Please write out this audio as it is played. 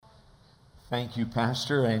Thank you,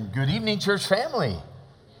 Pastor, and good evening, church family.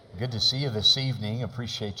 Good to see you this evening.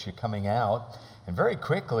 Appreciate you coming out. And very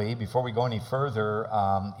quickly, before we go any further,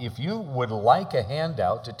 if you would like a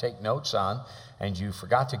handout to take notes on, and you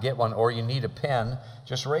forgot to get one, or you need a pen,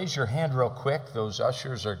 just raise your hand real quick. Those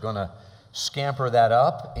ushers are going to scamper that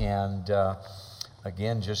up. And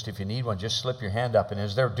again, just if you need one, just slip your hand up. And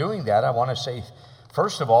as they're doing that, I want to say,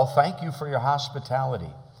 first of all, thank you for your hospitality.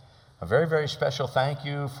 A very, very special thank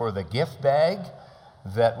you for the gift bag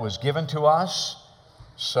that was given to us,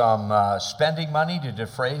 some spending money to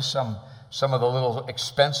defray some of the little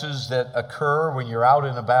expenses that occur when you're out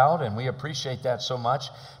and about, and we appreciate that so much.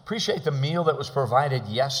 Appreciate the meal that was provided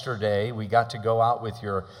yesterday. We got to go out with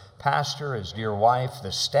your pastor, his dear wife,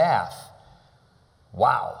 the staff.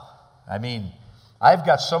 Wow. I mean, I've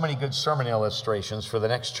got so many good sermon illustrations for the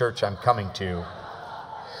next church I'm coming to.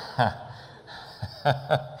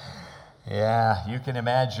 Yeah, you can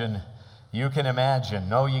imagine.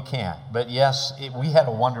 No, you can't. But yes, we had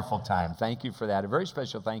a wonderful time. Thank you for that. A very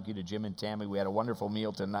special thank you to Jim and Tammy. We had a wonderful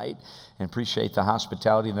meal tonight and appreciate the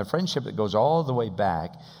hospitality and the friendship that goes all the way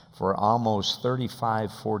back for almost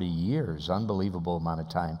 35, 40 years. Unbelievable amount of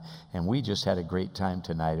time. And we just had a great time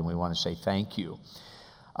tonight, and we want to say thank you.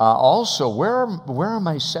 Also, where are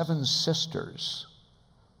my 7 sisters?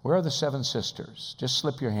 Where are the 7 sisters? Just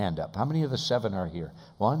slip your hand up. How many of the 7 are here?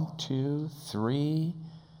 1, 2, 3.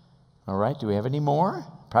 All right, do we have any more?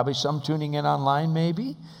 Probably some tuning in online,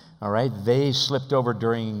 maybe. All right, they slipped over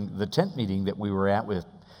during the tent meeting that we were at with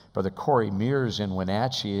Brother Corey Mears in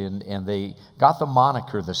Wenatchee, and they got the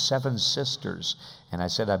moniker, the 7 Sisters. And I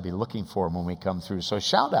said I'd be looking for them when we come through. So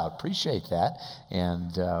shout out, appreciate that.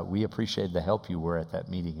 And we appreciate the help you were at that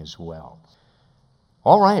meeting as well.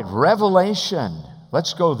 All right, Revelation.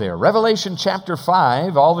 Let's go there. Revelation chapter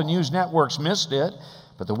 5. All the news networks missed it,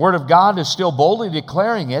 but the Word of God is still boldly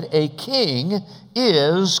declaring it. A king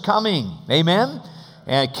is coming. Amen?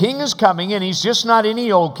 And a king is coming, and he's just not any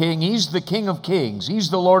old king. He's the King of Kings. He's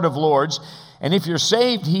the Lord of Lords. And if you're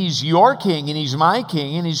saved, he's your king, and he's my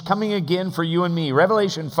king, and he's coming again for you and me.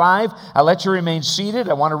 Revelation 5, I'll let you remain seated.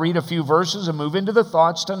 I want to read a few verses and move into the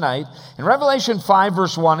thoughts tonight. In Revelation 5,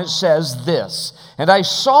 verse 1, it says this, "And I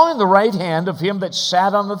saw in the right hand of him that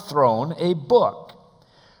sat on the throne a book,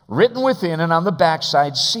 written within and on the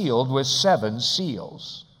backside, sealed with 7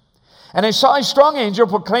 seals. And I saw a strong angel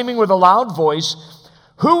proclaiming with a loud voice,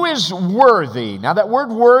 'Who is worthy?'" Now that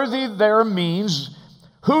word worthy there means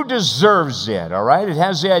who deserves it, all right? It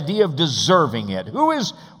has the idea of deserving it. Who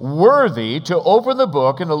is worthy to open the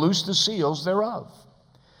book and to loose the seals thereof?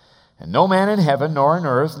 And no man in heaven nor in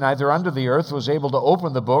earth, neither under the earth, was able to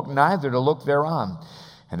open the book, neither to look thereon.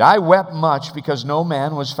 And I wept much because no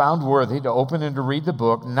man was found worthy to open and to read the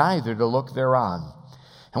book, neither to look thereon.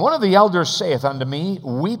 And one of the elders saith unto me,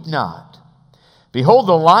 "Weep not. Behold,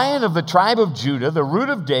 the Lion of the tribe of Judah, the Root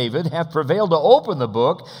of David, hath prevailed to open the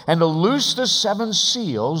book and to loose the 7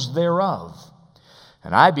 seals thereof.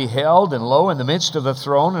 And I beheld, and lo, in the midst of the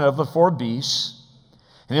throne and of the 4 beasts,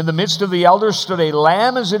 and in the midst of the elders stood a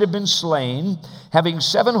lamb as it had been slain, having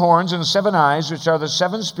 7 horns and 7 eyes, which are the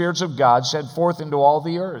 7 spirits of God sent forth into all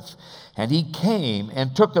the earth. And he came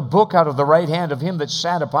and took the book out of the right hand of him that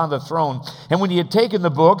sat upon the throne. And when he had taken the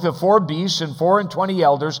book, the 4 beasts and 24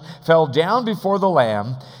 elders fell down before the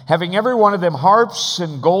Lamb, having every one of them harps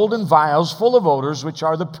and golden vials full of odors, which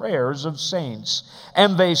are the prayers of saints.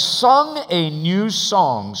 And they sung a new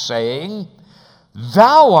song, saying,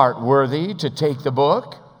 Thou art worthy to take the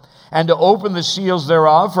book and to open the seals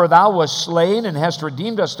thereof, for thou wast slain and hast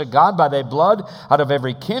redeemed us to God by thy blood out of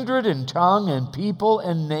every kindred and tongue and people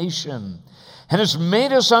and nation, and hast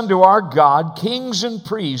made us unto our God kings and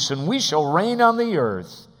priests, and we shall reign on the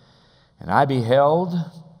earth. And I beheld,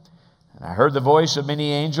 and I heard the voice of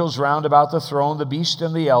many angels round about the throne, the beast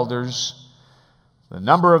and the elders. The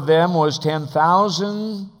number of them was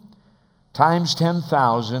 10,000 times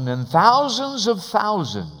 10,000, and thousands of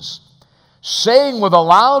thousands, saying with a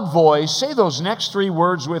loud voice, say those next 3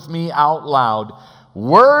 words with me out loud,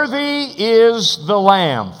 Worthy is the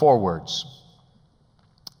Lamb. 4 words.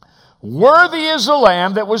 Worthy is the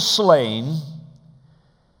Lamb that was slain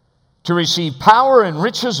to receive power and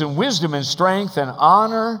riches and wisdom and strength and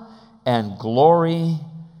honor and glory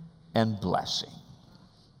and blessing.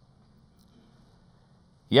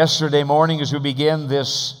 Yesterday morning, as we begin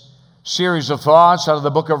this series of thoughts out of the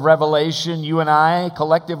book of Revelation, you and I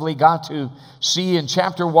collectively got to see in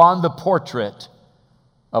chapter 1 the portrait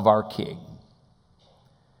of our King.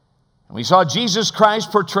 And we saw Jesus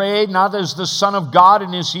Christ portrayed not as the Son of God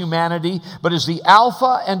in his humanity, but as the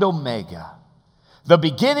Alpha and Omega, the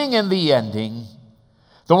beginning and the ending,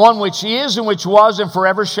 the one which is and which was and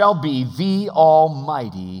forever shall be, the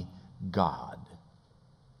Almighty God.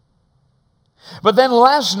 But then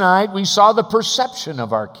last night we saw the perception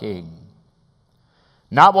of our King.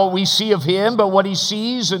 Not what we see of him, but what he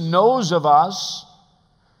sees and knows of us.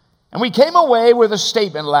 And we came away with a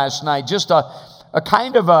statement last night, just a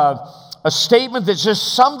kind of a statement that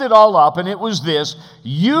just summed it all up, and it was this: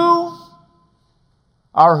 you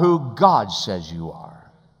are who God says you are,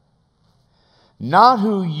 not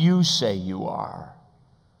who you say you are,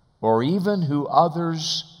 or even who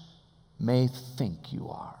others may think you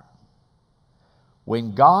are.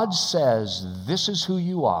 When God says this is who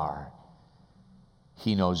you are,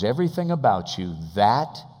 he knows everything about you.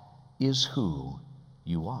 That is who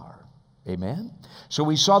you are. Amen? So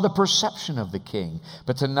we saw the perception of the King.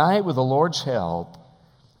 But tonight, with the Lord's help,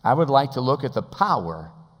 I would like to look at the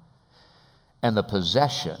power and the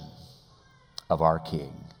possession of our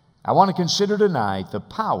King. I want to consider tonight the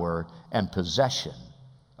power and possession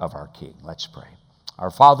of our King. Let's pray.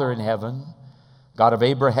 Our Father in heaven, God of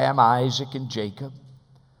Abraham, Isaac, and Jacob,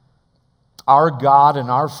 our God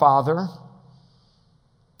and our Father,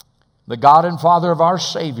 the God and Father of our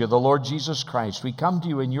Savior, the Lord Jesus Christ, we come to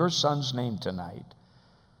you in your Son's name tonight.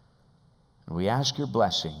 And we ask your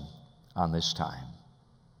blessing on this time.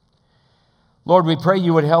 Lord, we pray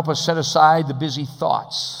you would help us set aside the busy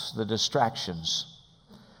thoughts, the distractions,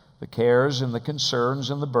 the cares and the concerns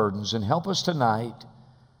and the burdens, and help us tonight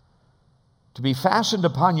to be fastened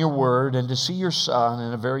upon your word and to see your Son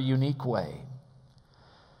in a very unique way.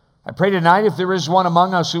 I pray tonight, if there is one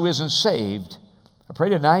among us who isn't saved, I pray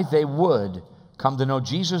tonight they would come to know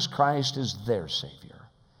Jesus Christ as their Savior.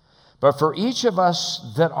 But for each of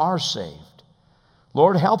us that are saved,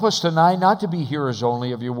 Lord, help us tonight not to be hearers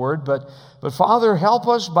only of your word, but Father, help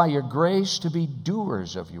us by your grace to be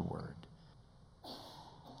doers of your word.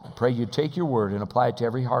 I pray you take your word and apply it to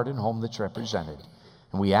every heart and home that's represented.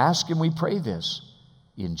 And we ask and we pray this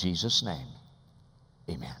in Jesus' name.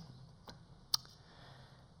 Amen.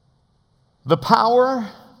 The power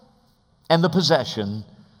and the possession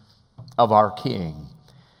of our King.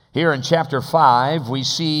 Here in chapter 5, we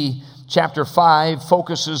see chapter 5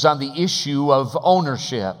 focuses on the issue of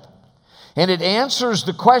ownership. And it answers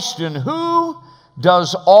the question, who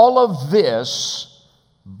does all of this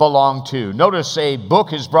belong to? Notice a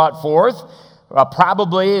book is brought forth,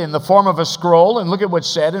 probably in the form of a scroll. And look at what's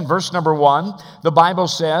said in verse number 1. The Bible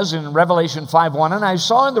says in Revelation 5:1, "And I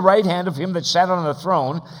saw in the right hand of him that sat on the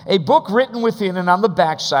throne a book written within and on the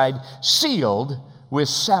backside, sealed with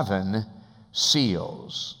 7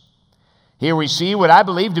 seals." Here we see what I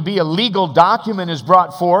believe to be a legal document is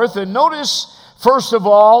brought forth. And notice, first of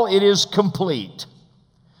all, it is complete.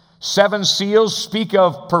 7 seals speak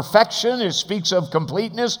of perfection. It speaks of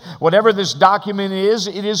completeness. Whatever this document is,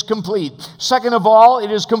 it is complete. Second of all,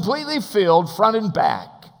 it is completely filled front and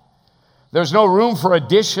back. There's no room for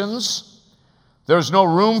additions. There's no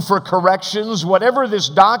room for corrections. Whatever this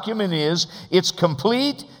document is, it's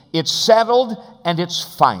complete, it's settled, and it's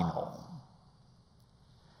final.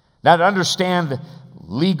 Now, to understand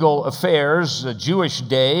legal affairs, a Jewish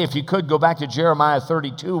day, if you could go back to Jeremiah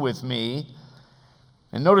 32 with me,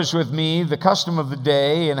 and notice with me the custom of the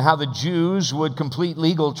day and how the Jews would complete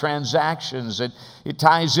legal transactions. It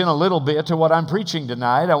ties in a little bit to what I'm preaching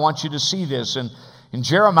tonight. I want you to see this. In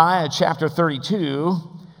Jeremiah chapter 32,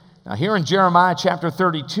 now here in Jeremiah chapter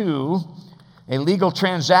 32, a legal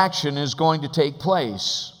transaction is going to take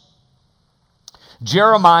place.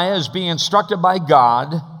 Jeremiah is being instructed by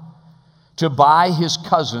God to buy his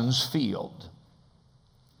cousin's field.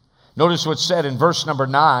 Notice what's said in verse number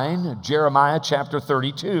 9, Jeremiah chapter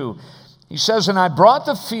 32. He says, "And I brought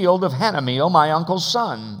the field of Hanameel, my uncle's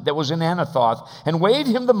son, that was in Anathoth, and weighed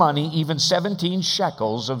him the money, even 17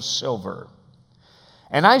 shekels of silver.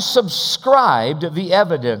 And I subscribed the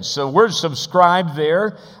evidence." The word subscribed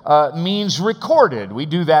there means recorded. We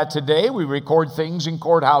do that today. We record things in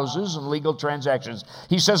courthouses and legal transactions.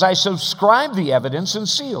 He says, "I subscribed the evidence and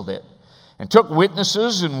sealed it, and took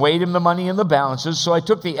witnesses and weighed him the money in the balances. So I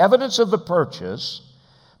took the evidence of the purchase,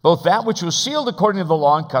 both that which was sealed according to the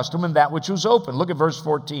law and custom, and that which was open." Look at verse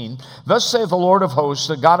 14. "Thus saith the Lord of hosts,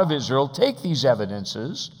 the God of Israel, take these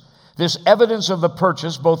evidences, this evidence of the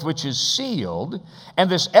purchase, both which is sealed, and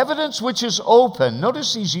this evidence which is open,"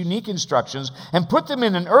 notice these unique instructions, "and put them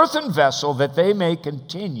in an earthen vessel, that they may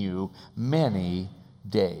continue many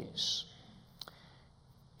days."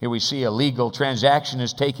 Here we see a legal transaction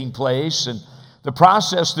is taking place, and the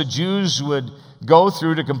process the Jews would go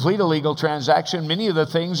through to complete a legal transaction, many of the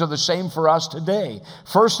things are the same for us today.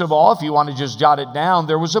 First of all, if you want to just jot it down,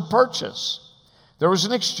 there was a purchase. There was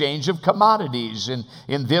an exchange of commodities. And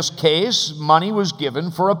in this case, money was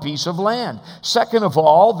given for a piece of land. Second of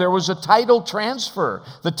all, there was a title transfer.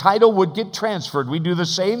 The title would get transferred. We do the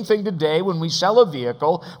same thing today when we sell a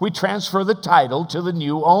vehicle. We transfer the title to the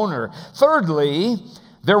new owner. Thirdly,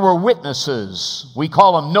 there were witnesses. We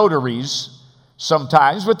call them notaries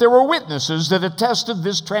sometimes, but there were witnesses that attested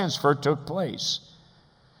this transfer took place.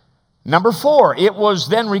 Number 4, it was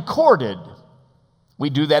then recorded. We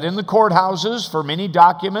do that in the courthouses for many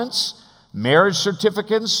documents, marriage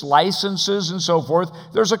certificates, licenses, and so forth.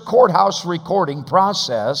 There's a courthouse recording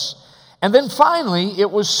process. And then finally, it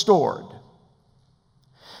was stored.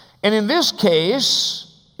 And in this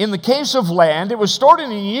case, in the case of land, it was stored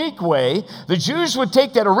in a unique way. The Jews would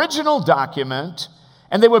take that original document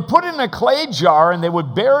and they would put it in a clay jar and they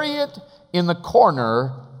would bury it in the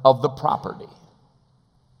corner of the property.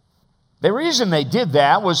 The reason they did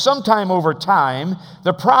that was sometime over time,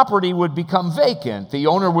 the property would become vacant. The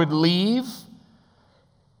owner would leave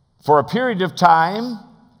for a period of time,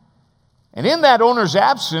 and in that owner's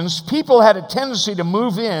absence, people had a tendency to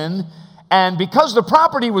move in, and because the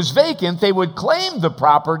property was vacant, they would claim the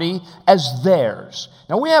property as theirs.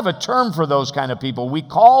 Now, we have a term for those kind of people. We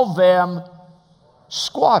call them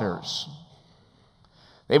squatters.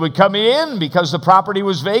 They would come in because the property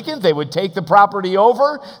was vacant. They would take the property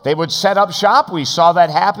over. They would set up shop. We saw that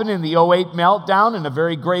happen in the '08 meltdown in a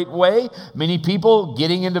very great way. Many people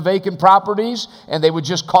getting into vacant properties, and they would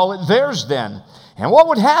just call it theirs then. And what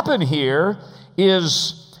would happen here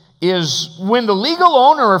is when the legal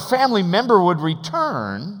owner or family member would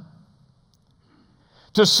return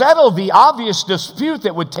to settle the obvious dispute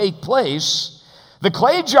that would take place, the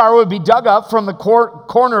clay jar would be dug up from the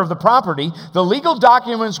corner of the property, the legal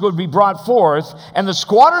documents would be brought forth, and the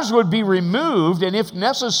squatters would be removed, and if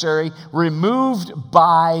necessary, removed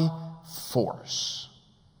by force.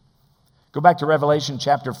 Go back to Revelation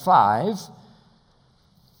chapter 5.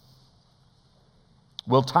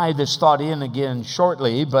 We'll tie this thought in again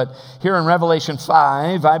shortly, but here in Revelation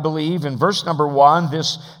 5, I believe in verse number 1,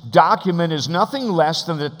 this document is nothing less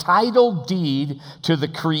than the title deed to the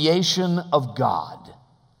creation of God.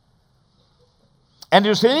 And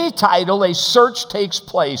as any title, a search takes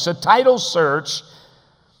place, a title search,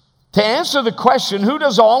 to answer the question, who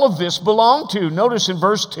does all of this belong to? Notice in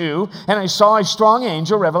verse 2, and I saw a strong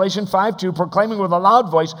angel, Revelation 5:2, proclaiming with a loud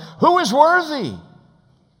voice, who is worthy?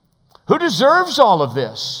 Who deserves all of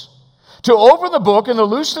this? To open the book and to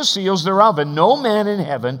loose the seals thereof. And no man in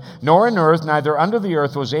heaven, nor in earth, neither under the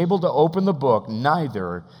earth, was able to open the book,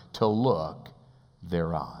 neither to look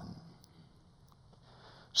thereon.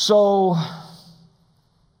 So,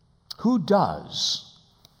 who does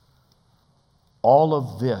all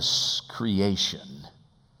of this creation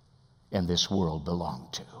and this world belong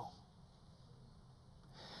to?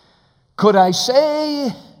 Could I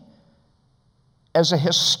say, as a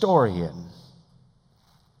historian,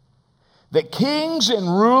 that kings and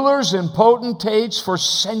rulers and potentates for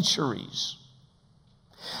centuries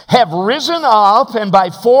have risen up and by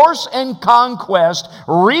force and conquest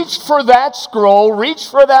reached for that scroll,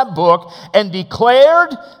 reached for that book, and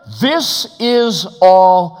declared, this is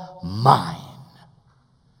all mine.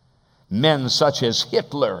 Men such as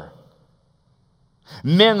Hitler,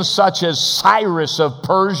 men such as Cyrus of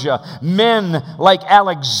Persia, men like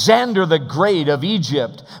Alexander the Great of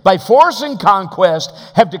Egypt, by force and conquest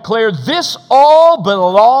have declared, this all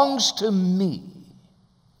belongs to me.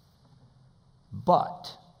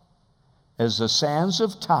 But as the sands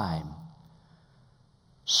of time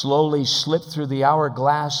slowly slip through the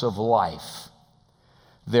hourglass of life,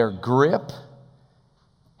 their grip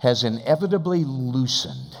has inevitably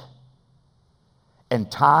loosened, and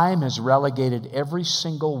time has relegated every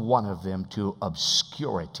single one of them to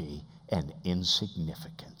obscurity and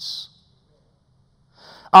insignificance.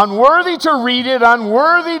 Unworthy to read it,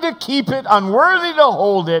 unworthy to keep it, unworthy to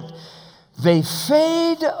hold it, they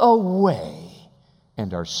fade away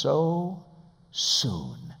and are so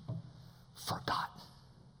soon forgotten.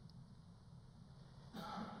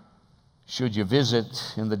 Should you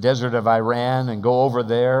visit in the desert of Iran and go over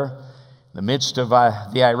there, in the midst of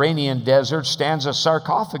the Iranian desert stands a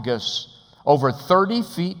sarcophagus over 30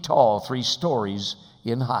 feet tall, 3 stories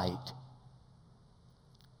in height.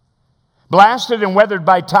 Blasted and weathered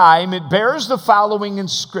by time, it bears the following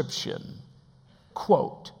inscription,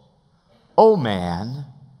 quote, O man,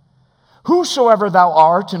 whosoever thou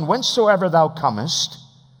art and whencesoever thou comest,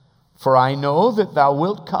 for I know that thou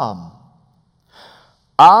wilt come.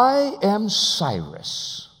 I am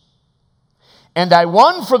Cyrus, and I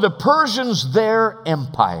won for the Persians their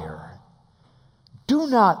empire. Do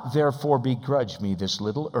not therefore begrudge me this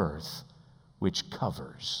little earth which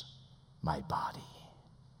covers my body.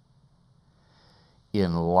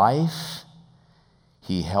 In life,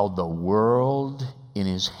 he held the world in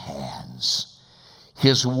his hands.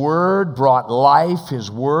 His word brought life. His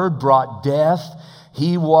word brought death.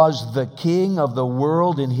 He was the king of the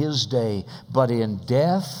world in his day. But in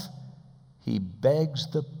death, he begs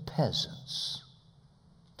the peasants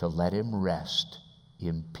to let him rest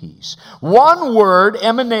in peace. One word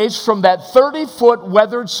emanates from that 30-foot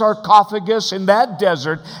weathered sarcophagus in that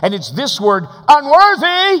desert, and it's this word,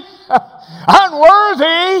 unworthy.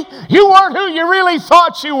 Unworthy. You weren't who you really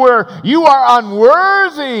thought you were. You are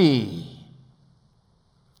unworthy.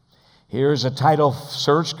 Here's a title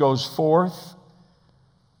search goes forth.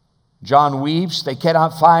 John weeps. They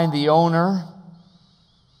cannot find the owner.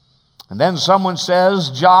 And then someone says,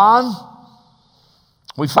 John,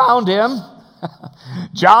 we found him.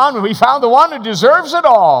 John, we found the one who deserves it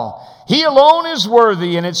all. He alone is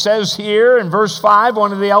worthy. And it says here in verse 5,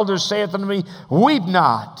 one of the elders saith unto me, weep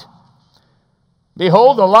not.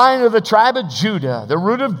 Behold, the Lion of the tribe of Judah, the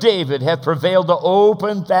root of David, hath prevailed to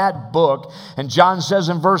open that book. And John says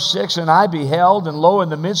in verse 6, and I beheld, and lo, in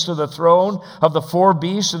the midst of the throne of the four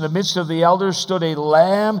beasts, in the midst of the elders, stood a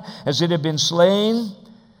lamb as it had been slain.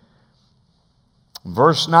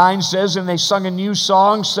 Verse 9 says, and they sung a new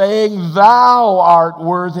song, saying, thou art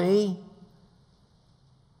worthy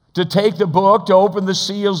to take the book, to open the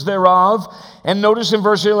seals thereof. And notice in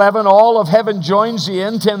verse 11, all of heaven joins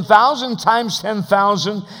in, 10,000 times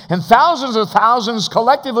 10,000, and thousands of thousands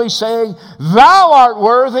collectively saying, thou art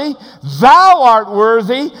worthy, thou art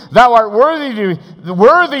worthy, thou art worthy.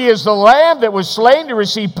 Worthy is the Lamb that was slain to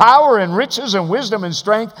receive power and riches and wisdom and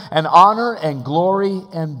strength and honor and glory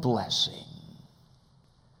and blessing.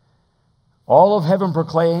 All of heaven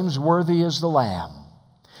proclaims, worthy is the Lamb.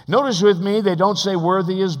 Notice with me, they don't say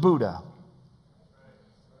worthy is Buddha.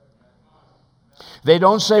 They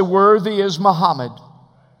don't say worthy is Muhammad.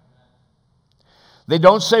 They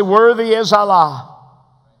don't say worthy is Allah.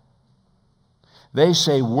 They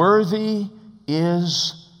say worthy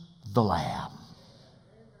is the Lamb.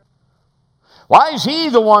 Why is he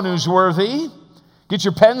the one who's worthy? Get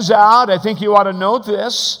your pens out. I think you ought to note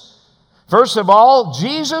this. First of all,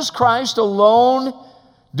 Jesus Christ alone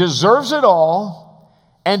deserves it all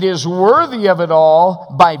and is worthy of it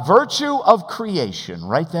all by virtue of creation.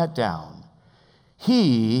 Write that down.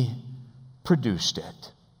 He produced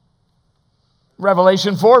it.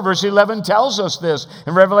 Revelation 4 verse 11 tells us this.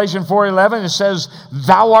 In Revelation 4:11 it says,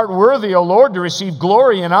 thou art worthy, O Lord, to receive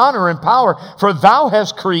glory and honor and power, for thou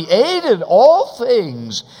hast created all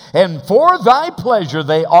things, and for thy pleasure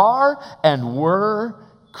they are and were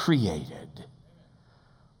created.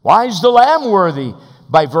 Why is the Lamb worthy?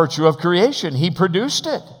 By virtue of creation. He produced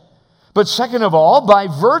it. But second of all, by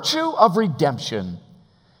virtue of redemption.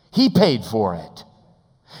 He paid for it.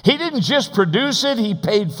 He didn't just produce it, he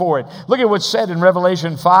paid for it. Look at what's said in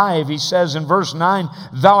Revelation 5. He says in verse 9,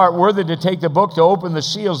 thou art worthy to take the book, to open the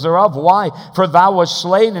seals thereof. Why? For thou wast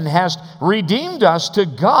slain and hast redeemed us to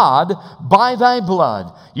God by thy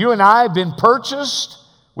blood. You and I have been purchased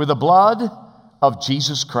with the blood of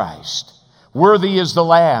Jesus Christ. Worthy is the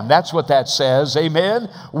Lamb. That's what that says. Amen?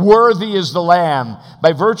 Worthy is the Lamb.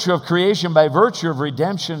 By virtue of creation, by virtue of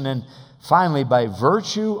redemption, and finally by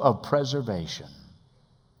virtue of preservation.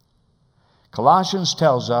 Colossians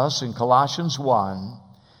tells us in Colossians 1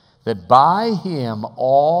 that by him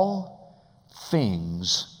all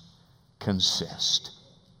things consist.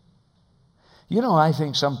 You know, I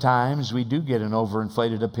think sometimes we do get an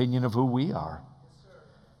overinflated opinion of who we are.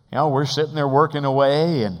 You know, we're sitting there working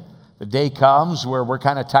away, and the day comes where we're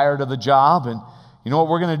kind of tired of the job, and you know what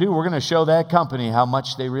we're going to do? We're going to show that company how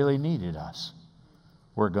much they really needed us.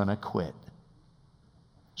 We're going to quit.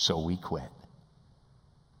 So we quit.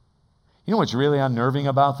 You know what's really unnerving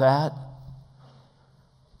about that?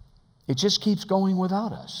 It just keeps going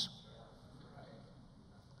without us.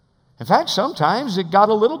 In fact, sometimes it got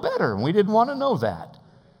a little better, and we didn't want to know that.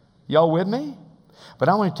 Y'all with me? But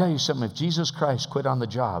I want to tell you something. If Jesus Christ quit on the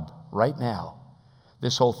job right now,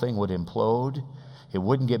 this whole thing would implode. It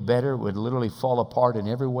wouldn't get better. It would literally fall apart in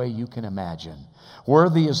every way you can imagine.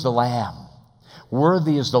 Worthy is the Lamb.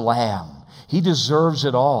 Worthy is the Lamb. He deserves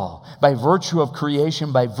it all. By virtue of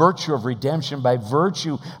creation, by virtue of redemption, by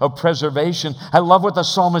virtue of preservation. I love what the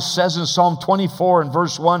psalmist says in Psalm 24 and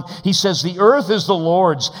verse 1. He says, the earth is the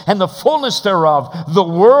Lord's, and the fullness thereof, the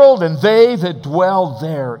world and they that dwell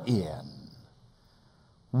therein.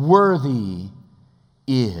 Worthy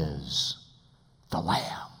is the Lamb.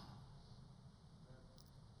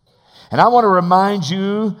 And I want to remind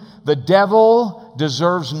you, the devil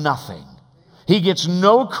deserves nothing. He gets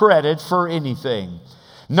no credit for anything.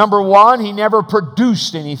 Number one, he never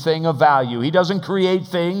produced anything of value. He doesn't create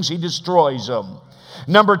things, he destroys them.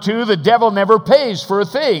 Number two, the devil never pays for a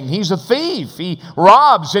thing. He's a thief. He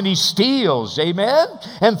robs and he steals. Amen?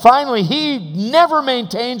 And finally, he never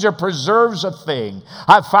maintains or preserves a thing.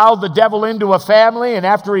 I've followed the devil into a family, and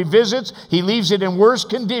after he visits, he leaves it in worse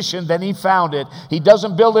condition than he found it. He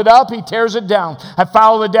doesn't build it up, he tears it down. I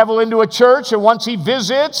follow the devil into a church, and once he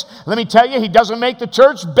visits, let me tell you, he doesn't make the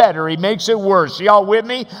church better. He makes it worse. Y'all with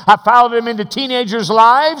me? I followed him into teenagers'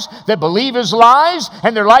 lives that believe his lies,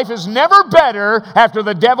 and their life is never better after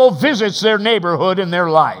the devil visits their neighborhood and their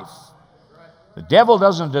life. The devil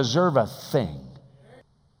doesn't deserve a thing.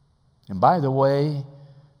 And by the way,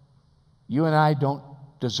 you and I don't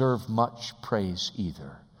deserve much praise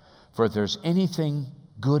either. For if there's anything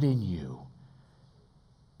good in you,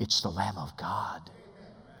 it's the Lamb of God.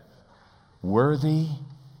 Worthy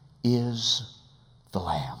is the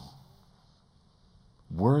Lamb.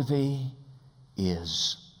 Worthy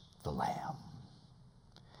is the Lamb.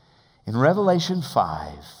 In Revelation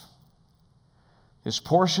 5, this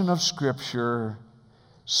portion of Scripture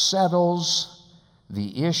settles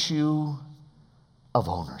the issue of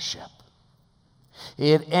ownership.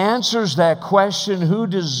 It answers that question, who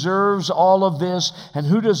deserves all of this and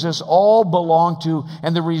who does this all belong to?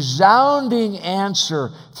 And the resounding answer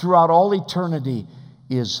throughout all eternity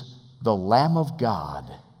is the Lamb of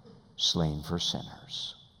God slain for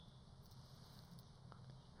sinners.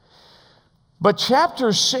 But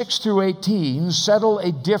chapters 6 through 18 settle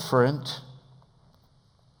a different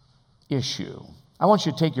issue. I want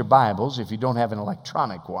you to take your Bibles. If you don't have an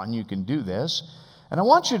electronic one, you can do this. And I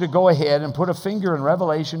want you to go ahead and put a finger in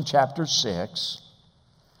Revelation chapter 6.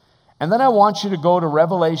 And then I want you to go to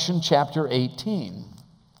Revelation chapter 18.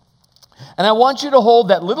 And I want you to hold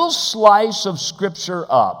that little slice of Scripture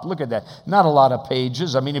up. Look at that. Not a lot of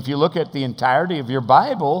pages. I mean, if you look at the entirety of your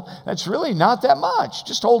Bible, that's really not that much.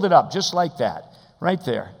 Just hold it up just like that. Right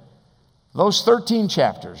there. Those 13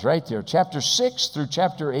 chapters right there. Chapter 6 through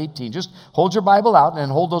chapter 18. Just hold your Bible out and then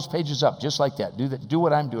hold those pages up just like that. Do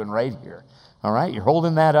what I'm doing right here. All right? You're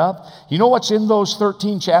holding that up. You know what's in those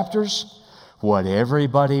 13 chapters? What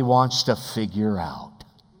everybody wants to figure out.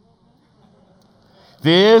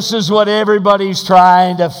 This is what everybody's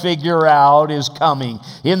trying to figure out is coming.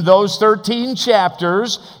 In those 13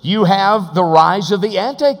 chapters, you have the rise of the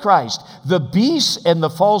Antichrist, the beast and the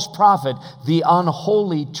false prophet, the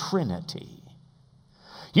unholy trinity.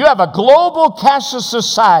 You have a global cashless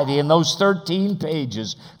society in those 13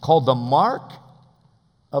 pages called the mark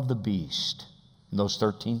of the beast in those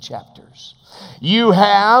 13 chapters. You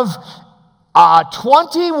have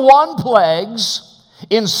 21 plagues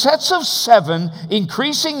in sets of 7,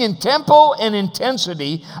 increasing in tempo and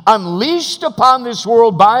intensity, unleashed upon this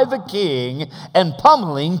world by the king and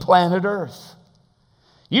pummeling planet Earth.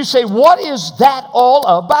 You say, what is that all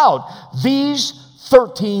about? These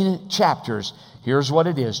 13 chapters. Here's what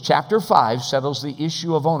it is. Chapter 5 settles the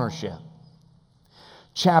issue of ownership.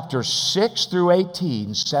 Chapter 6 through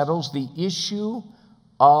 18 settles the issue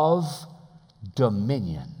of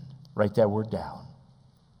dominion. Write that word down.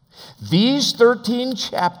 These 13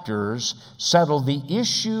 chapters settle the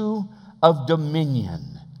issue of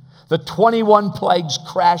dominion. The 21 plagues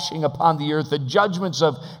crashing upon the earth, the judgments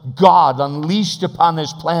of God unleashed upon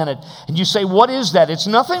this planet. And you say, what is that? It's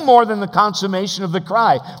nothing more than the consummation of the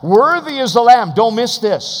cry. Worthy is the Lamb. Don't miss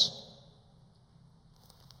this.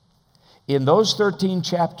 In those 13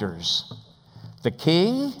 chapters, the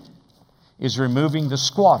king is removing the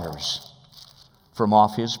squatters from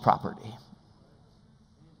off his property.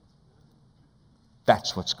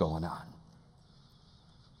 That's what's going on.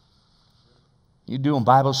 You doing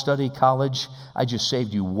Bible study, college? I just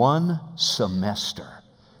saved you 1 semester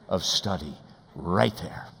of study right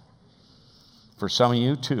there. For some of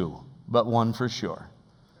you, 2, but 1 for sure.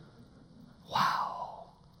 Wow.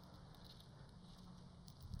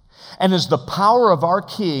 And as the power of our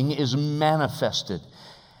King is manifested,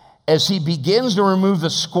 as he begins to remove the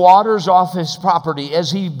squatters off his property,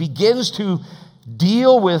 as he begins to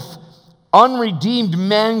deal with unredeemed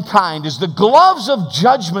mankind, as the gloves of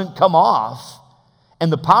judgment come off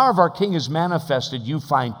and the power of our King is manifested, you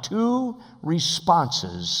find 2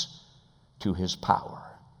 responses to his power.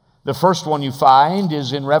 The first one you find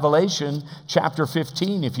is in Revelation chapter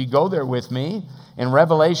 15. If you go there with me, in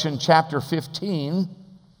Revelation chapter 15,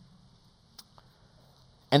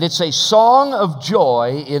 and it's a song of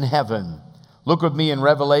joy in heaven. Look with me in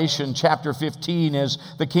Revelation chapter 15 as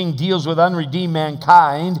the king deals with unredeemed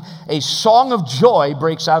mankind. A song of joy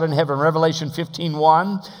breaks out in heaven. Revelation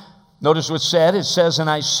 15:1. Notice what's said. It says, and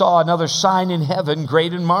I saw another sign in heaven,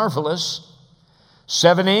 great and marvelous,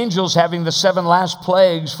 7 angels having the 7 last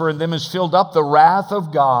plagues, for in them is filled up the wrath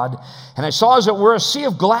of God. And I saw as it were a sea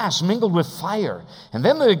of glass mingled with fire. And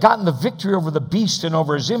them that had gotten the victory over the beast and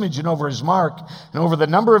over his image and over his mark and over the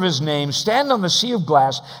number of his name stand on the sea of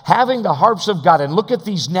glass, having the harps of God. And look at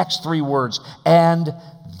these next 3 words. And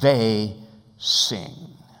they sing.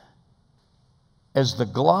 As the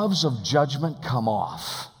gloves of judgment come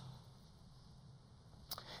off,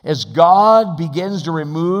 as God begins to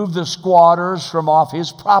remove the squatters from off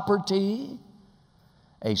his property,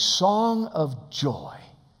 a song of joy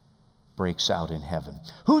breaks out in heaven.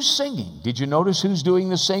 Who's singing? Did you notice who's doing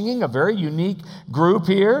the singing? A very unique group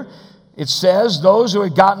here. It says those who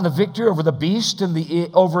had gotten the victory over the beast and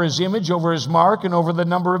over his image, over his mark, and over the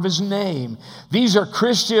number of his name. These are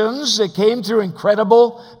Christians that came through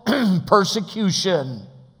incredible persecution.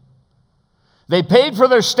 They paid for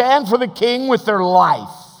their stand for the king with their life.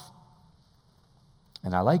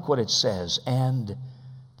 And I like what it says, and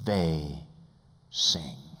they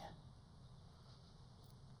sing.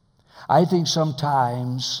 I think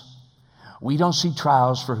sometimes we don't see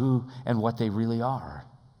trials for who and what they really are.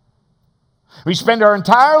 We spend our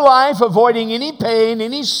entire life avoiding any pain,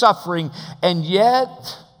 any suffering, and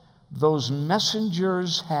yet those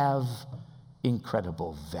messengers have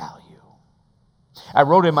incredible value. I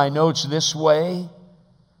wrote in my notes this way: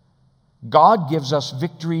 God gives us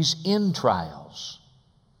victories in trials,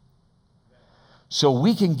 so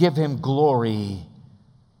we can give him glory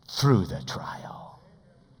through the trial.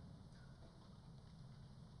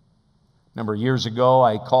 A number of years ago,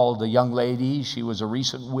 I called a young lady. She was a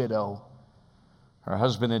recent widow. Her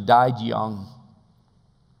husband had died young.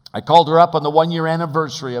 I called her up on the 1-year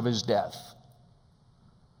anniversary of his death.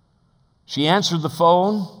 She answered the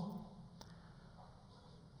phone.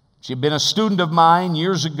 She had been a student of mine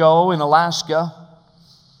years ago in Alaska,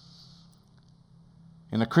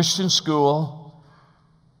 in a Christian school.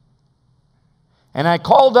 And I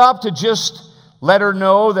called up to just let her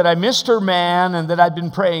know that I missed her man and that I'd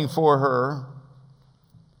been praying for her.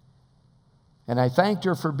 And I thanked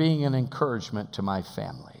her for being an encouragement to my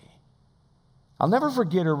family. I'll never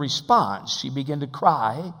forget her response. She began to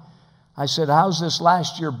cry. I said, "How's this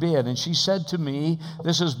last year been?" And she said to me,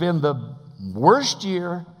 "This has been the worst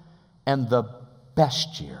year and the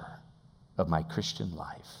best year of my Christian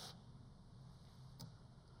life.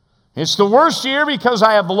 It's the worst year because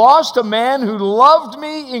I have lost a man who loved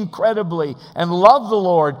me incredibly and loved the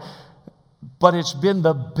Lord. But it's been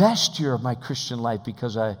the best year of my Christian life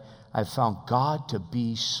because I found God to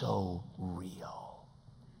be so real."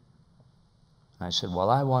 And I said, "Well,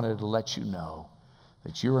 I wanted to let you know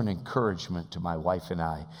that you're an encouragement to my wife and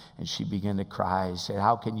I." And she began to cry. I said,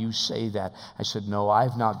 "How can you say that?" I said, "No,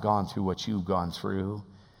 I've not gone through what you've gone through,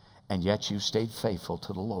 and yet you stayed faithful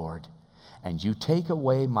to the Lord. And you take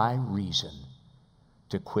away my reason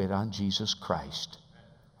to quit on Jesus Christ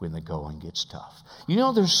when the going gets tough." You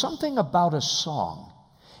know, there's something about a song.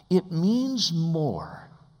 It means more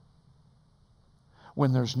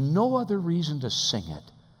when there's no other reason to sing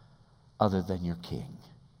it other than your King.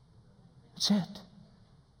 That's it.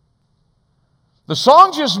 The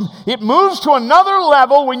song it moves to another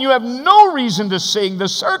level when you have no reason to sing. The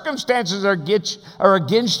circumstances are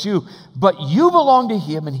against you, but you belong to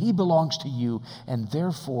him and he belongs to you, and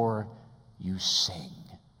therefore you sing.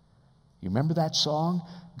 You remember that song?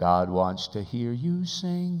 God wants to hear you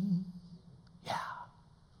sing. Yeah.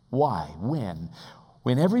 Why?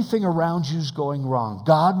 When everything around you is going wrong,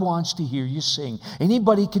 God wants to hear you sing.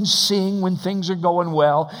 Anybody can sing when things are going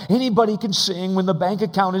well. Anybody can sing when the bank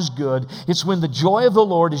account is good. It's when the joy of the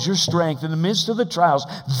Lord is your strength in the midst of the trials.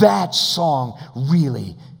 That song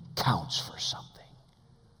really counts for something.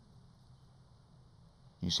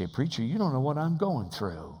 You say, "Preacher, you don't know what I'm going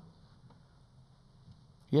through."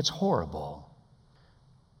 It's horrible.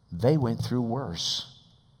 They went through worse.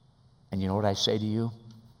 And you know what I say to you?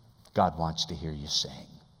 God wants to hear you sing.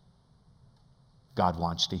 God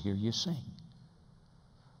wants to hear you sing.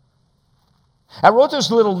 I wrote this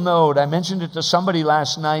little note. I mentioned it to somebody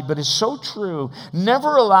last night, but it's so true.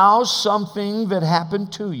 Never allow something that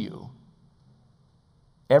happened to you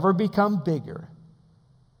ever become bigger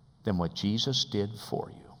than what Jesus did for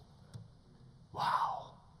you.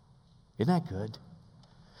 Wow. Isn't that good?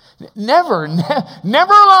 Never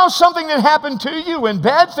allow something that happened to you when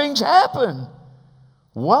bad things happen.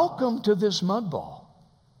 Welcome to this mud ball.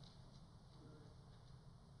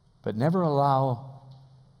 But never allow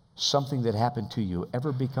something that happened to you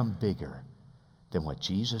ever become bigger than what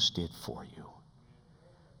Jesus did for you.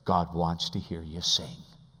 God wants to hear you sing.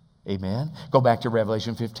 Amen. Go back to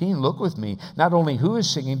Revelation 15. Look with me. Not only who is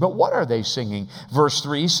singing, but what are they singing? Verse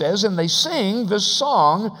 3 says, and they sing the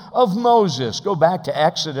song of Moses. Go back to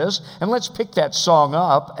Exodus, and let's pick that song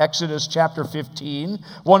up. Exodus chapter 15,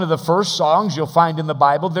 one of the first songs you'll find in the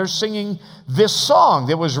Bible. They're singing this song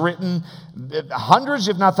that was written hundreds,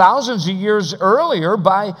 if not thousands of years earlier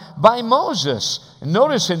by Moses. And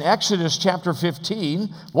notice in Exodus chapter 15,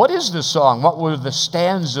 what is the song? What were the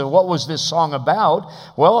stanza? What was this song about?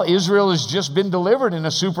 Well, Israel has just been delivered in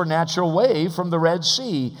a supernatural way from the Red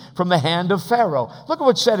Sea, from the hand of Pharaoh. Look at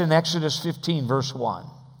what's said in Exodus 15, verse 1.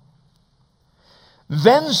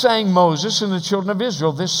 Then sang Moses and the children of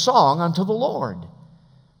Israel this song unto the Lord,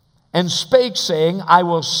 and spake, saying, I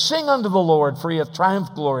will sing unto the Lord, for he hath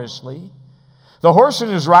triumphed gloriously. The horse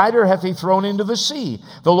and his rider hath he thrown into the sea.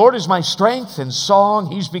 The Lord is my strength and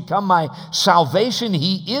song. He's become my salvation.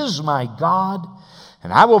 He is my God.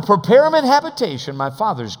 And I will prepare him an habitation, my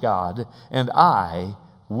father's God, and I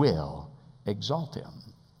will exalt him.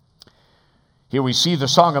 Here we see the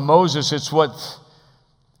song of Moses. It's what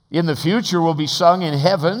in the future will be sung in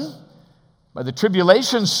heaven by the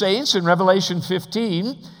tribulation saints in Revelation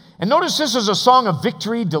 15. And notice this is a song of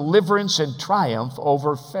victory, deliverance, and triumph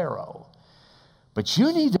over Pharaoh. But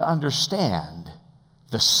you need to understand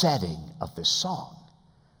the setting of this song.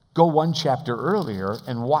 Go one chapter earlier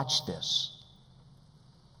and watch this.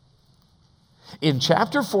 In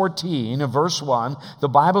chapter 14, verse 1, the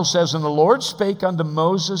Bible says, and the Lord spake unto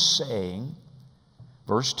Moses, saying,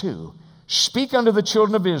 verse 2, speak unto the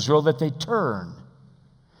children of Israel that they turn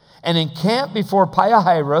and encamp before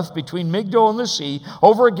Pihahiroth, between Migdol and the sea,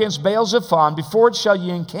 over against Baal-zephon. Before it shall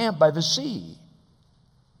ye encamp by the sea.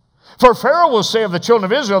 For Pharaoh will say of the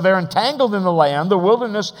children of Israel, they're entangled in the land, the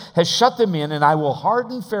wilderness has shut them in, and I will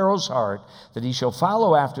harden Pharaoh's heart, that he shall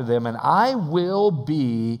follow after them, and I will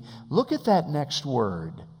be, look at that next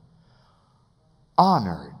word,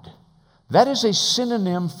 honored. That is a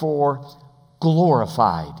synonym for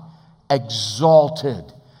glorified,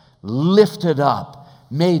 exalted, lifted up,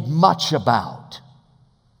 made much about.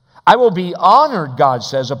 I will be honored, God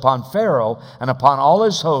says, upon Pharaoh and upon all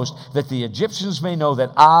his host, that the Egyptians may know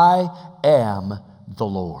that I am the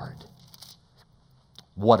Lord.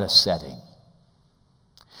 What a setting.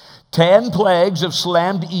 10 plagues have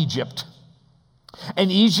slammed Egypt,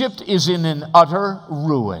 and Egypt is in an utter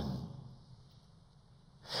ruin.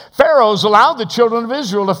 Pharaoh's allowed the children of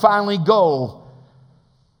Israel to finally go.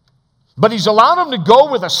 But he's allowed them to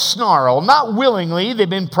go with a snarl, not willingly. They've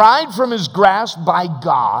been pried from his grasp by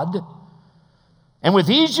God. And with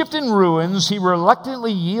Egypt in ruins, he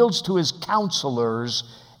reluctantly yields to his counselors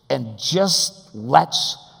and just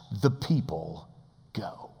lets the people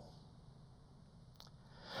go.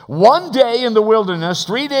 One day in the wilderness,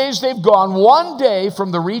 3 days they've gone, one day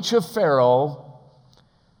from the reach of Pharaoh,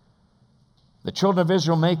 the children of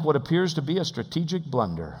Israel make what appears to be a strategic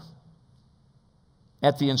blunder.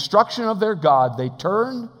 At the instruction of their God, they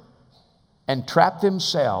turn and trap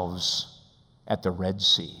themselves at the Red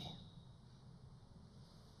Sea.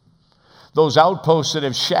 Those outposts that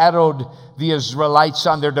have shadowed the Israelites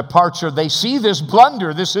on their departure, they see this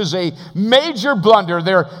blunder. This is a major blunder.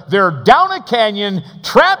 They're down a canyon,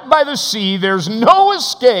 trapped by the sea. There's no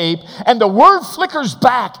escape. And the word flickers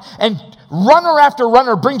back, and runner after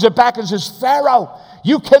runner brings it back and says, Pharaoh,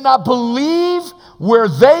 you cannot believe where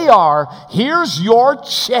they are. Here's your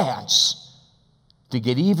chance to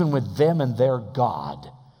get even with them and their God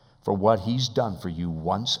for what he's done for you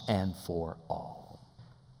once and for all.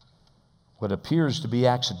 What appears to be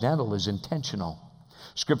accidental is intentional.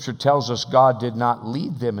 Scripture tells us God did not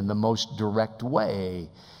lead them in the most direct way.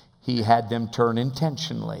 He had them turn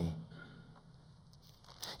intentionally.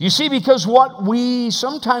 You see, because what we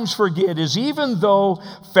sometimes forget is even though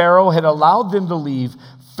Pharaoh had allowed them to leave,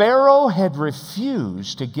 Pharaoh had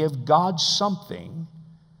refused to give God something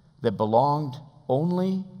that belonged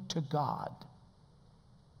only to God.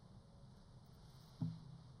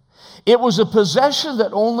 It was a possession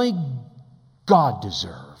that only God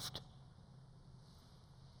deserved.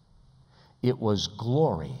 It was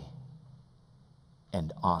glory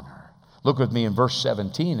and honor. Look with me in verse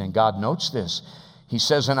 17, and God notes this. He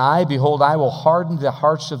says, and I, behold, I will harden the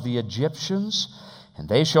hearts of the Egyptians, and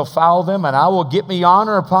they shall follow them, and I will get me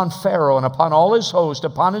honor upon Pharaoh and upon all his host,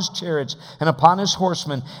 upon his chariots and upon his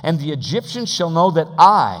horsemen. And the Egyptians shall know that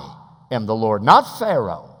I am the Lord, not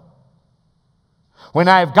Pharaoh. When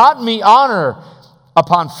I have gotten me honor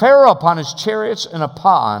upon Pharaoh, upon his chariots, and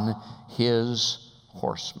upon his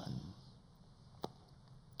horsemen.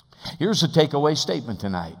 Here's a takeaway statement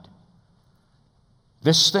tonight.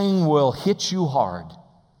 This thing will hit you hard,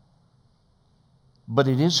 but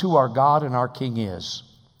it is who our God and our King is.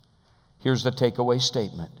 Here's the takeaway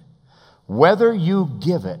statement. Whether you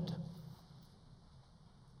give it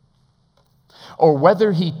or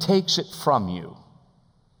whether he takes it from you,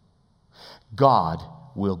 God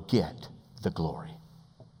will get the glory.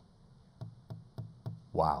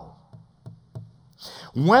 Wow.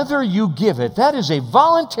 Whether you give it, that is a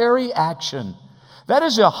voluntary action. That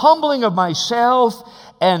is a humbling of myself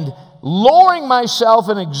and lowering myself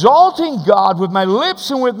and exalting God with my lips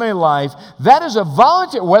and with my life. That is a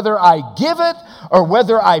voluntary, whether I give it or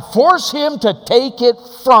whether I force him to take it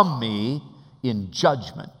from me in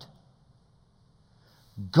judgment,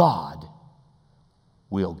 God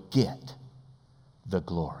will get the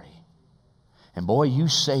glory. And boy, you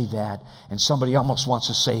say that, and somebody almost wants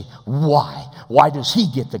to say, why? Why does he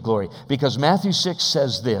get the glory? Because Matthew 6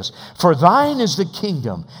 says this, for thine is the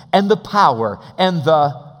kingdom and the power and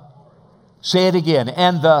the, say it again,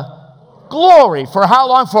 and the glory. For how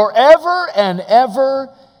long? Forever and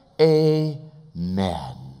ever.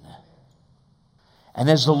 Amen. And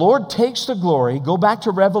as the Lord takes the glory, go back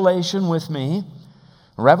to Revelation with me.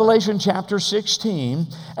 Revelation chapter 16,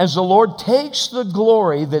 as the Lord takes the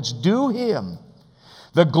glory that's due him,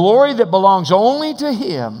 the glory that belongs only to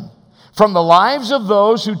him, from the lives of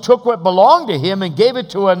those who took what belonged to him and gave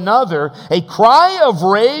it to another, a cry of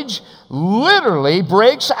rage literally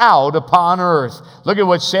breaks out upon earth. Look at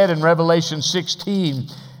what's said in Revelation 16.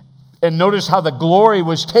 And notice how the glory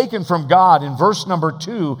was taken from God in verse number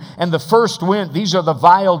 2. And the first went, these are the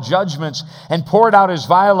vial judgments, and poured out his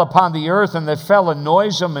vial upon the earth, and there fell a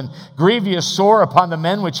noisome and grievous sore upon the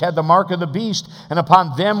men which had the mark of the beast, and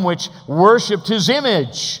upon them which worshipped his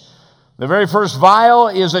image. The very first vial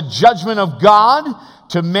is a judgment of God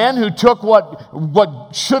to men who took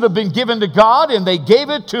what should have been given to God, and they gave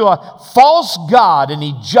it to a false god, and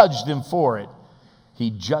he judged them for it. He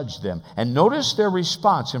judged them. And notice their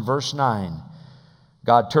response in verse 9.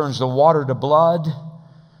 God turns the water to blood.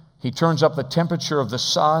 He turns up the temperature of the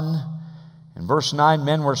sun. In verse 9,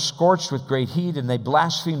 men were scorched with great heat, and they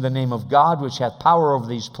blasphemed the name of God, which hath power over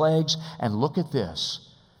these plagues. And look at this.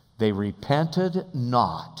 They repented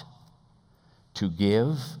not to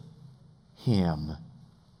give him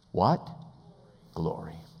what?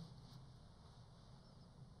 Glory.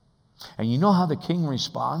 And you know how the king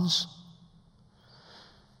responds?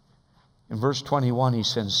 In verse 21, he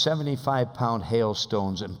sends 75-pound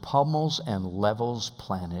hailstones and pummels and levels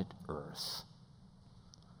planet Earth.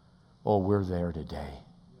 Oh, we're there today.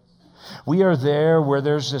 We are there where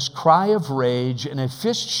there's this cry of rage and a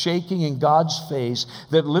fist shaking in God's face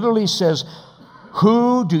that literally says,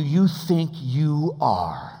 who do you think you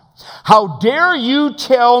are? How dare you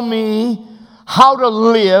tell me how to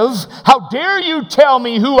live? How dare you tell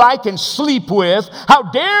me who I can sleep with?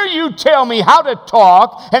 How dare you tell me how to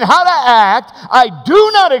talk and how to act? I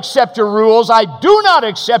do not accept your rules. I do not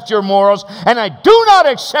accept your morals. And I do not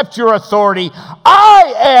accept your authority.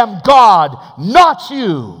 I am God, not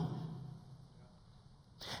you.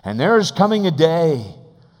 And there is coming a day,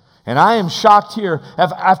 and I am shocked here,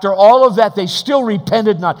 after all of that, they still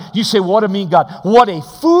repented not. You say, what a mean God. What a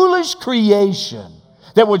foolish creation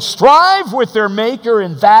that would strive with their Maker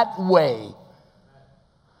in that way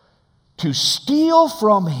to steal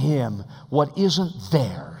from him what isn't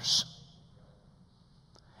theirs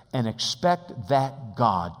and expect that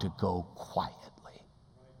God to go quietly.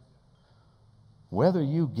 Whether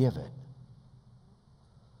you give it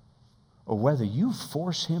or whether you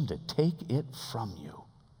force him to take it from you,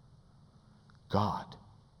 God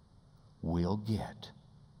will get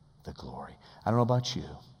the glory. I don't know about you,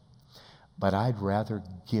 but I'd rather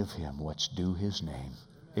give him what's due his name,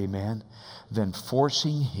 amen, than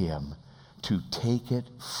forcing him to take it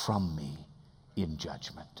from me in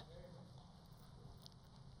judgment.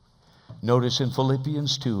 Notice in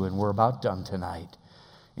Philippians 2, and we're about done tonight,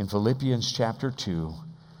 in Philippians chapter 2,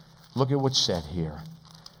 look at what's said here.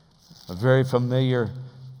 A very familiar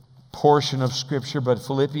portion of Scripture, but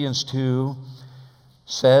Philippians 2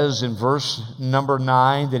 says in verse number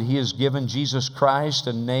 9 that he has given Jesus Christ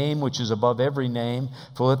a name which is above every name.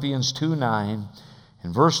 Philippians 2:9.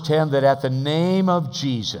 In verse 10, that at the name of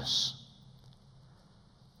Jesus,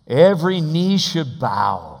 every knee should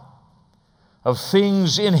bow, of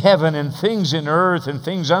things in heaven and things in earth and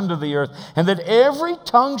things under the earth, and that every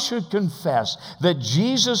tongue should confess that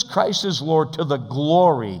Jesus Christ is Lord, to the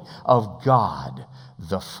glory of God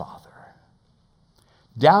the Father.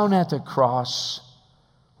 Down at the cross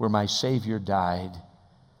where my Savior died,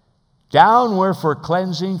 down where for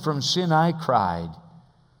cleansing from sin I cried,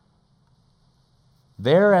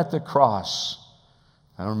 there at the cross,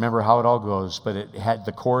 I don't remember how it all goes, but it had,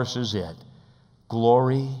 the chorus is it,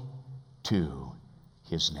 glory to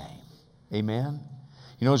his name. Amen?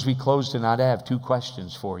 You know, as we close tonight, I have two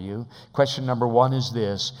questions for you. Question number one is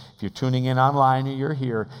this. If you're tuning in online or you're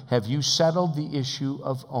here, have you settled the issue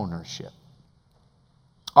of ownership?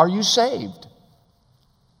 Are you saved?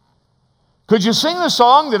 Could you sing the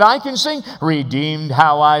song that I can sing? Redeemed,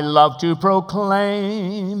 how I love to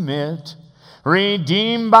proclaim it.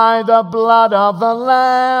 Redeemed by the blood of the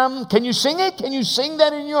Lamb. Can you sing it? Can you sing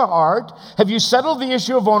that in your heart? Have you settled the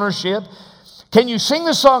issue of ownership? Can you sing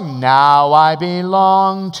the song, Now I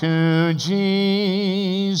belong to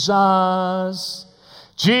Jesus.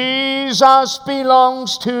 Jesus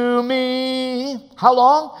belongs to me. How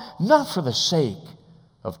long? Not for the sake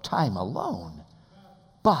of time alone,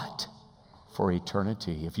 but for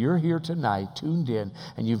eternity. If you're here tonight, tuned in,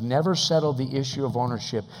 and you've never settled the issue of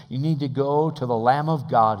ownership, you need to go to the Lamb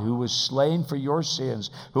of God who was slain for your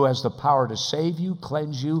sins, who has the power to save you,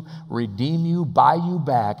 cleanse you, redeem you, buy you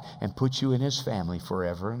back, and put you in his family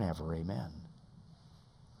forever and ever. Amen.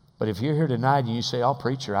 But if you're here tonight and you say, oh,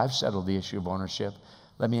 preacher, I've settled the issue of ownership,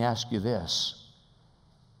 let me ask you this.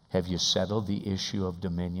 Have you settled the issue of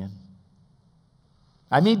dominion?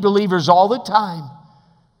 I meet believers all the time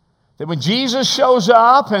that when Jesus shows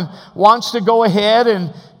up and wants to go ahead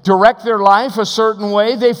and direct their life a certain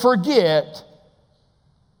way, they forget.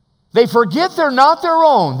 They forget they're not their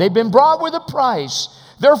own. They've been bought with a price.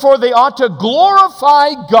 Therefore, they ought to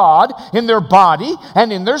glorify God in their body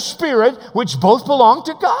and in their spirit, which both belong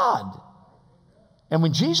to God. And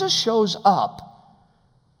when Jesus shows up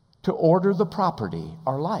to order the property,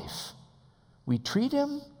 our life, we treat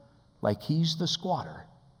him like he's the squatter.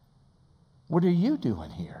 What are you doing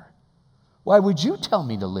here? Why would you tell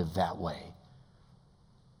me to live that way?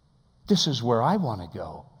 This is where I want to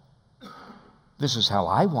go. This is how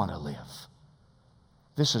I want to live.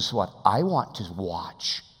 This is what I want to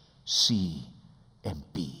watch, see, and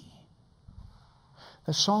be.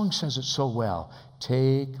 The song says it so well.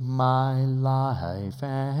 Take my life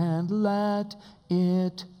and let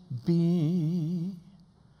it be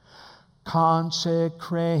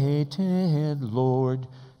consecrated, Lord,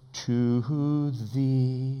 to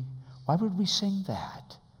thee. Why would we sing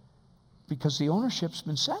that? Because the ownership's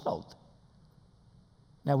been settled.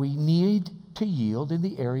 Now we need to yield in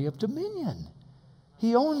the area of dominion.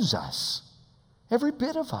 He owns us, every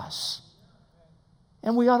bit of us.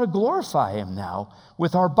 And we ought to glorify him now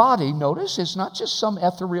with our body. Notice it's not just some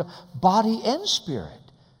ethereal body and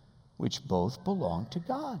spirit, which both belong to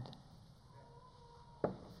God.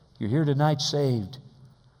 You're here tonight saved.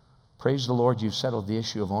 Praise the Lord, you've settled the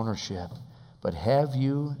issue of ownership. But have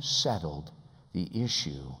you settled the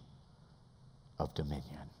issue of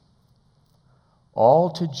dominion?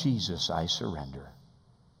 All to Jesus I surrender.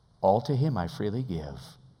 All to him I freely give.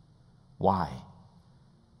 Why?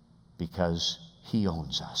 Because he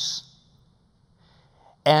owns us.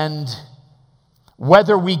 And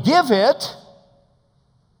whether we give it,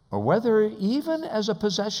 or whether even as a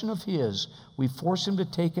possession of his, we force him to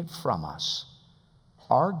take it from us,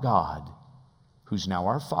 our God, who's now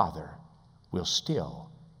our Father, will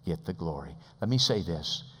still get the glory. Let me say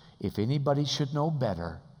this. If anybody should know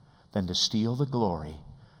better than to steal the glory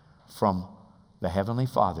from the Heavenly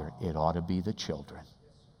Father, it ought to be the children.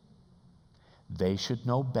 They should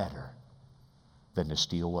know better than to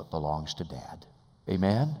steal what belongs to Dad.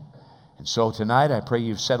 Amen? And so tonight I pray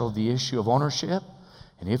you've settled the issue of ownership.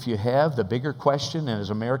 And if you have, the bigger question, and as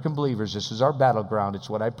American believers, this is our battleground. It's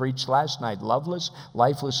what I preached last night. Loveless,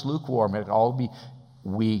 lifeless, lukewarm.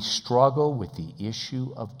 We struggle with the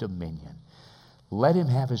issue of dominion. Let him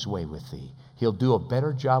have his way with thee. He'll do a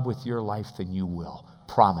better job with your life than you will.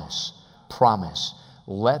 Promise. Promise.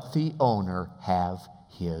 Let the owner have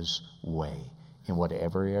his way in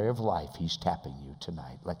whatever area of life he's tapping you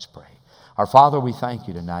tonight. Let's pray. Our Father, we thank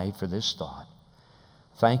you tonight for this thought.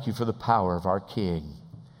 Thank you for the power of our King.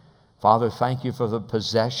 Father, thank you for the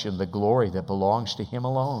possession, the glory that belongs to him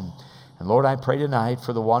alone. And Lord, I pray tonight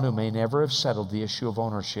for the one who may never have settled the issue of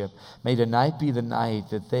ownership. May tonight be the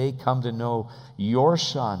night that they come to know your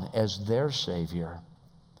Son as their Savior.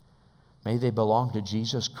 May they belong to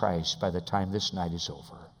Jesus Christ by the time this night is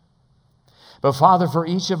over. But Father, for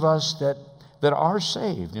each of us that are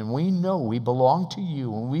saved, and we know we belong to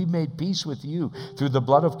you, and we made peace with you through the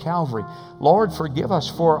blood of Calvary, Lord, forgive us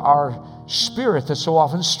for our spirit that so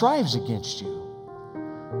often strives against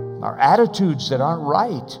you, our attitudes that aren't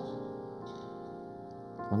right,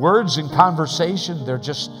 words in conversation,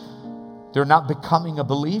 they're not becoming a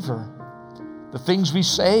believer. The things we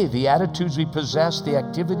say, the attitudes we possess, the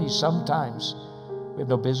activities sometimes we have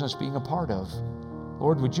no business being a part of.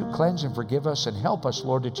 Lord, would you cleanse and forgive us and help us,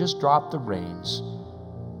 Lord, to just drop the reins.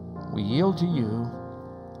 We yield to you.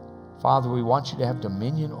 Father, we want you to have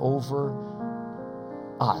dominion over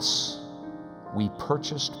us we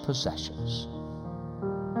purchased possessions.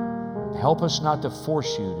 Help us not to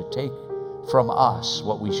force you to take from us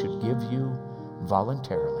what we should give you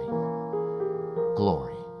voluntarily.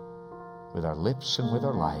 Glory with our lips and with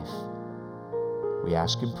our life. We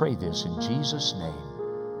ask and pray this in Jesus' name.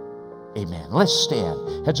 Amen. Let's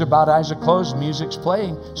stand. Heads are bowed, eyes are closed, music's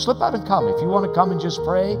playing. Slip out and come. If you want to come and just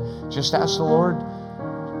pray, just ask the Lord,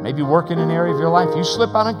 maybe work in an area of your life, you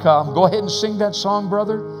slip out and come. Go ahead and sing that song,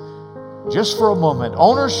 brother. Just for a moment.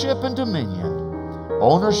 Ownership and dominion.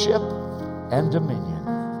 Ownership and dominion.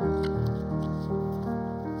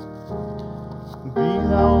 Be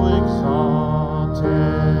thou exalted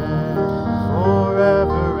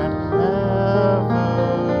forever and ever,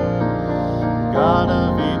 God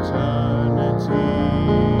of eternity,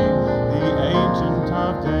 the Ancient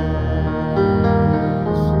of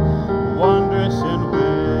Days, wondrous in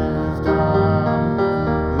wisdom,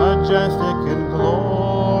 majestic in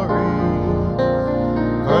glory,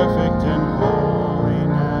 perfect in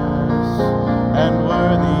holiness, and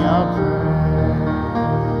worthy of praise.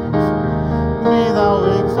 Be thou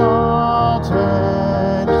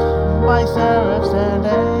exalted by seraphs and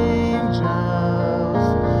angels.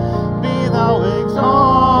 Be thou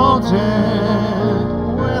exalted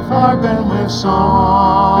with harp and with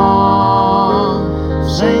song.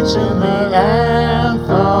 Saints in the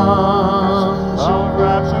anthems of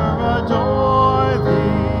rapture adore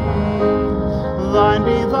thee. Thine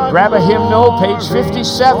be the Grab a hymnal, page glory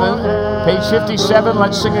 57. Page 57,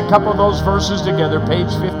 let's sing a forever. couple of those verses together.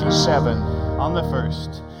 Page 57. On the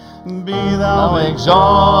first. Be Thou thou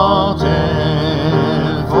exalted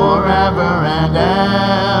forever and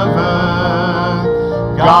ever,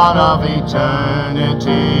 God of eternity,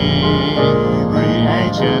 the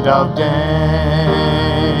Ancient of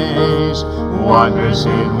Days, wondrous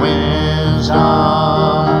in wisdom,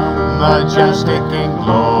 majestic in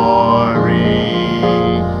glory,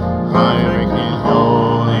 perfect in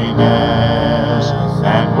holiness,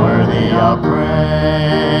 and worthy of praise.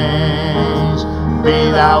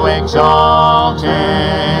 Be thou exalted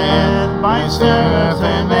by seraph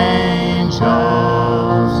and angels.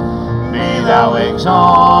 Be thou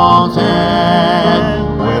exalted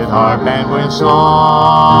with harp and with song.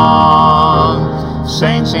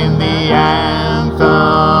 Saints in the anthems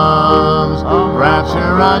of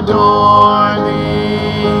rapture adore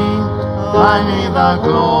thee. Thine be the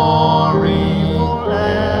glory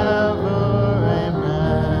forever.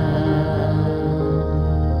 Amen.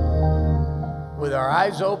 With our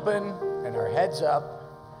eyes open and our heads up,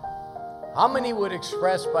 how many would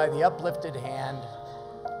express by the uplifted hand,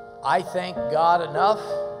 I thank God enough,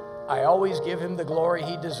 I always give him the glory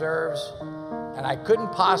he deserves, and I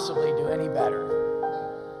couldn't possibly do any better?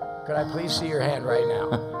 Could I please see your hand right now?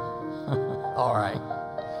 All right.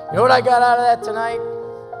 You know what I got out of that tonight?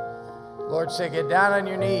 Lord said, get down on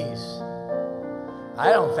your knees.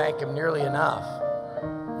 I don't thank him nearly enough.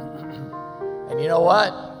 And you know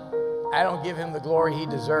what? I don't give him the glory he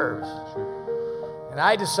deserves. And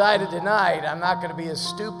I decided tonight I'm not going to be as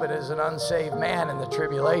stupid as an unsaved man in the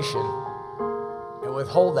tribulation and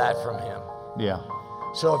withhold that from him. Yeah.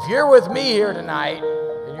 So if you're with me here tonight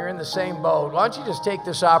and you're in the same boat, why don't you just take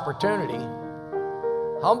this opportunity,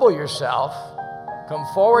 humble yourself, come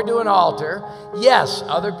forward to an altar. Yes,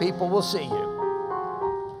 other people will see you.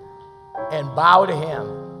 And bow to him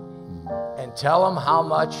and tell him how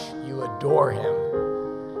much you adore him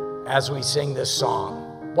as we sing this song.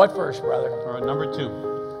 What verse, brother? All right, number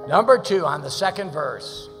 2. Number 2 on the second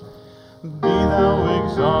verse. Be thou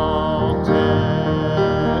exalted,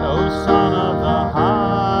 O Son of the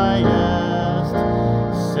highest,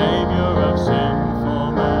 Savior of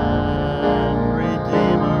sinful men,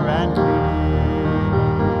 Redeemer and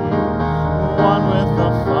King, one with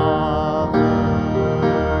the Father,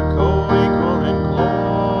 co-equal in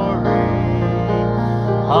glory.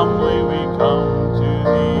 Humbly we come to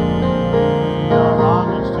thee, our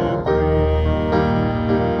homage to bring.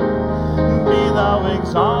 Be thou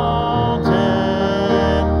exalted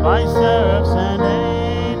by seraphs and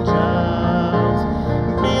angels.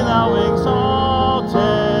 Be thou exalted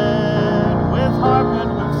with harp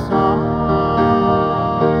and with song.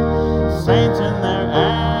 Saints in their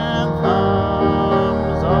anthems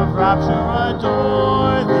of rapture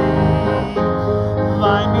adore thee.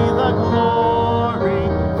 Thine be the glory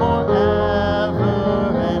forever.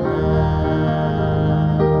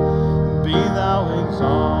 Amen. Be thou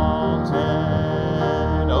exalted,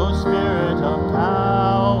 O Spirit of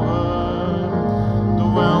power,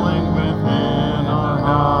 Dwelling within our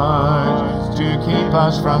hearts to keep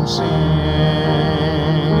us from sin.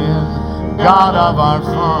 God of our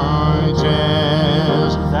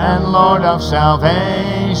forges and Lord of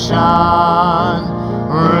salvation,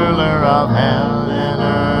 ruler of heaven and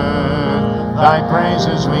earth, thy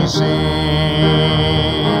praises we sing.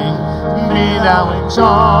 Be thou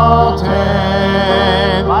exalted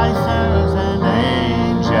by seraphs and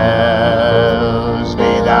angels,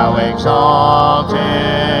 be thou exalted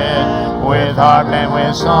with harp and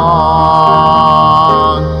with song.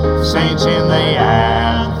 Saints in the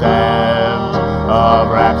anthems of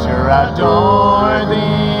rapture adore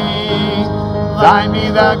thee. Thine be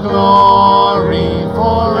the glory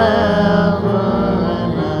forever.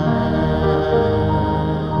 Amen.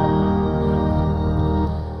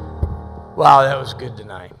 Wow, that was good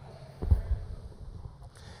tonight.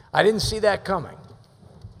 I didn't see that coming.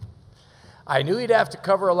 I knew he'd have to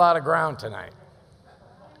cover a lot of ground tonight.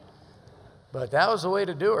 But that was the way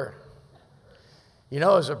to do her. You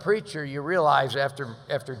know, as a preacher, you realize after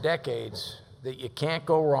decades that you can't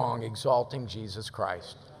go wrong exalting Jesus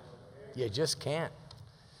Christ. You just can't.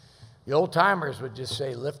 The old timers would just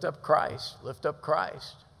say, lift up Christ, lift up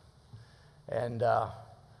Christ. And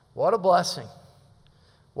what a blessing.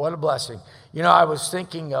 What a blessing. You know, I was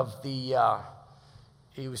thinking of he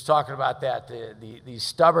was talking about that, the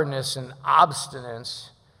stubbornness and obstinance,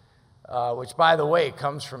 which, by the way,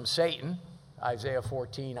 comes from Satan. Isaiah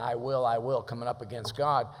 14, I will, coming up against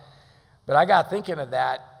God. But I got thinking of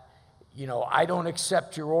that, you know, I don't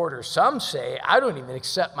accept your order. Some say, I don't even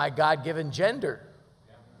accept my God-given gender.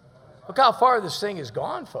 Look how far this thing has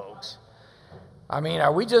gone, folks. I mean,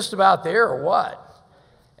 are we just about there or what?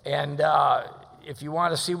 And if you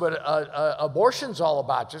want to see what abortion's all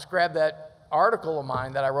about, just grab that article of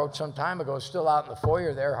mine that I wrote some time ago. It's still out in the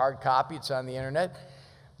foyer there, hard copy. It's on the internet.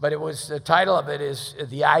 But the title of it is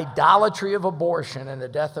The Idolatry of Abortion and the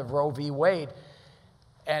Death of Roe v. Wade.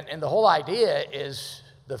 And the whole idea is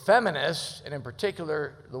the feminist, and in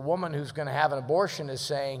particular the woman who's going to have an abortion, is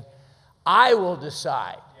saying, I will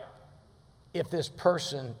decide if this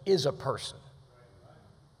person is a person.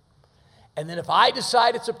 And then if I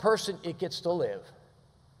decide it's a person, it gets to live.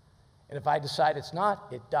 And if I decide it's not,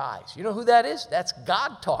 it dies. You know who that is? That's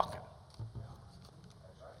God talking.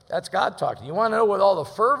 That's God talking. You want to know what all the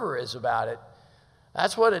fervor is about it?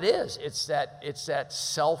 That's what it is. It's that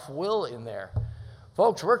self-will in there.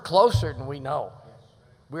 Folks, we're closer than we know.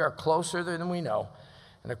 We are closer than we know.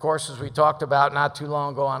 And of course, as we talked about not too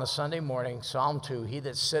long ago on a Sunday morning, Psalm 2, he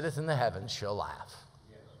that sitteth in the heavens shall laugh.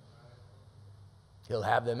 He'll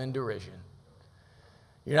have them in derision.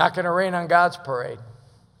 You're not going to rain on God's parade.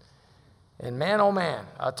 And man, oh man,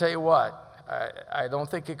 I'll tell you what, I don't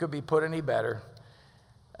think it could be put any better.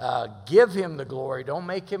 Give him the glory. Don't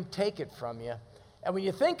make him take it from you. And when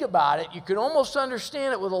you think about it, you can almost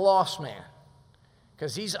understand it with a lost man,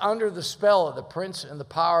 because he's under the spell of the prince and the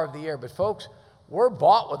power of the air. But folks, we're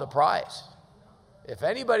bought with a price. If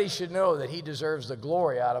anybody should know that he deserves the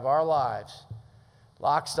glory out of our lives,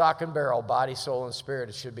 lock, stock, and barrel, body, soul, and spirit,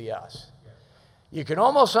 it should be us. You can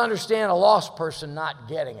almost understand a lost person not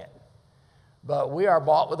getting it. But we are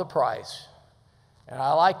bought with a price. And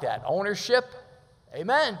I like that. Ownership.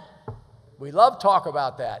 Amen. We love talk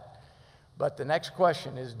about that. But the next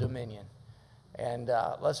question is dominion. And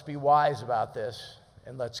let's be wise about this,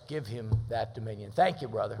 and let's give him that dominion. Thank you,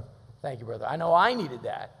 brother. Thank you, brother. I know I needed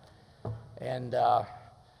that. And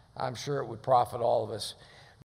I'm sure it would profit all of us.